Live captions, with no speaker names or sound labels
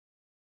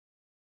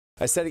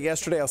I said it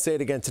yesterday, I'll say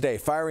it again today.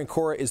 Firing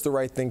Cora is the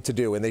right thing to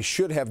do, and they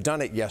should have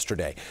done it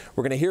yesterday.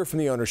 We're going to hear from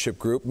the ownership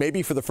group,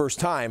 maybe for the first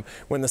time,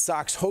 when the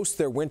Sox host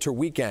their winter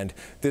weekend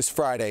this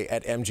Friday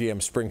at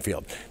MGM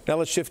Springfield. Now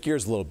let's shift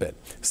gears a little bit.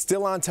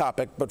 Still on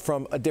topic, but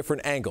from a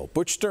different angle.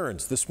 Butch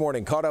Stearns this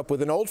morning caught up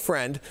with an old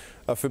friend,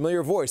 a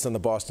familiar voice on the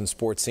Boston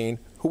sports scene,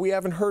 who we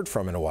haven't heard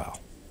from in a while.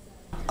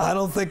 I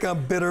don't think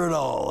I'm bitter at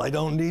all. I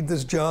don't need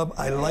this job.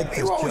 I like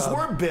this job. You always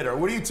were bitter.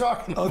 What are you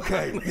talking about?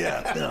 Okay,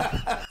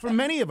 yeah. For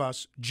many of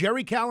us,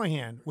 Gerry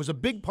Callahan was a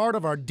big part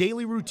of our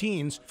daily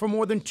routines for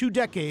more than 2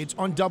 decades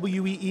on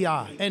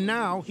WEEI, and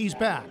now he's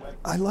back.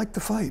 I like to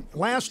fight.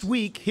 Last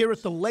week, here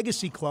at the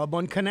Legacy Club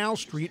on Canal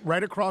Street,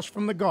 right across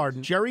from the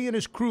Garden, Gerry and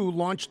his crew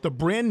launched the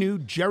brand new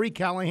Gerry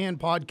Callahan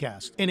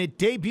podcast, and it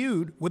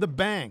debuted with a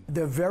bang.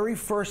 The very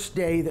first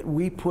day that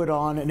we put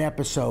on an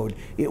episode,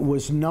 it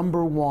was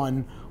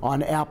 #1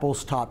 on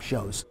Apple's top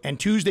shows. And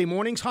Tuesday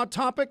morning's hot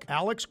topic,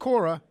 Alex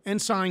Cora and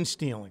sign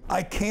stealing.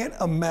 I can't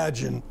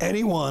imagine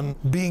anyone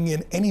being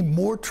in any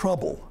more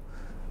trouble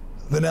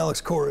than Alex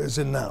Cora is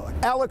in now.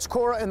 Alex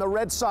Cora and the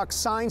Red Sox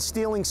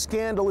sign-stealing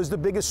scandal is the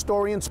biggest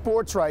story in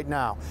sports right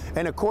now.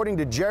 And according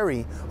to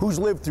Gerry, who's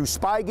lived through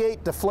Spygate,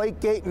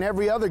 Deflategate, and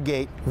every other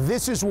gate,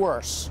 this is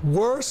worse.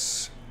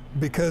 Worse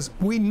because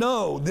we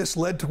know this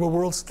led to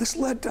this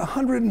led to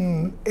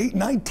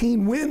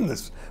 119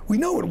 wins. We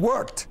know it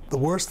worked. The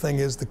worst thing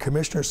is the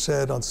commissioner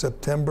said on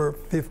September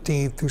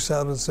 15th,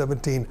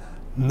 2017,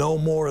 no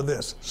more of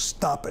this.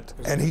 Stop it.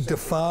 And he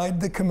defied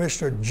the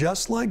commissioner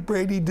just like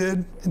Brady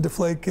did in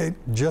Deflategate,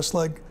 just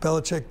like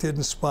Belichick did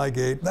in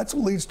Spygate. That's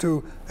what leads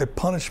to a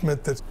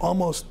punishment that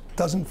almost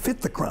doesn't fit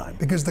the crime,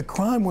 because the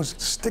crime was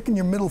sticking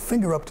your middle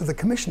finger up to the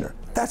commissioner.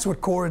 That's what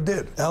Cora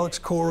did. Alex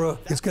Cora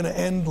is going to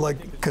end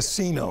like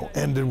Casino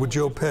ended with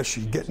Joe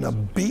Pesci, getting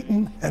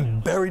beaten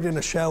and buried in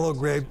a shallow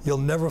grave. You'll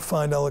never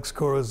find Alex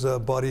Cora's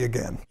body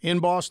again. In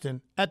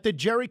Boston, at the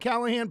Gerry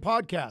Callahan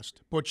podcast,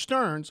 Butch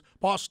Stearns,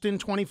 Boston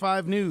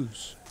 25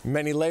 News.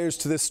 Many layers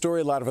to this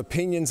story, a lot of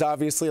opinions,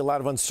 obviously, a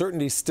lot of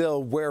uncertainty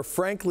still, where,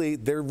 frankly,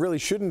 there really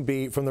shouldn't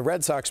be from the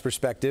Red Sox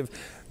perspective.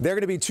 They're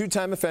going to be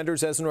 2-time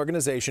offenders as an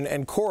organization,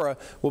 and Cora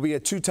will be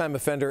a 2-time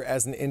offender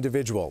as an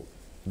individual.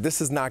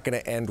 This is not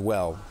going to end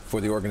well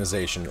for the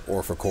organization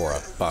or for Cora,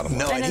 bottom line.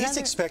 No, and he's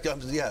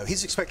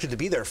expected to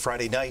be there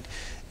Friday night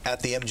at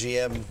the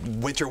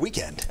MGM winter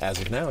weekend. As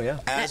of now, yeah.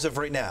 As of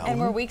right now. And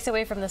we're weeks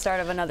away from the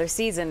start of another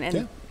season,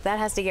 and that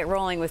has to get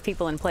rolling with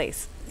people in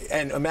place.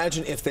 And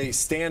imagine if they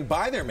stand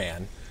by their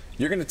man.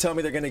 You're going to tell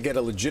me they're going to get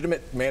a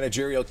legitimate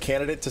managerial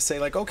candidate to say,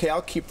 like, okay,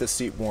 I'll keep the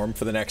seat warm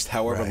for the next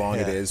however long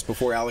it is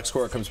before Alex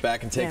Cora comes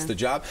back and takes the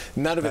job.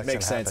 None of it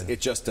makes sense. It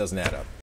just doesn't add up.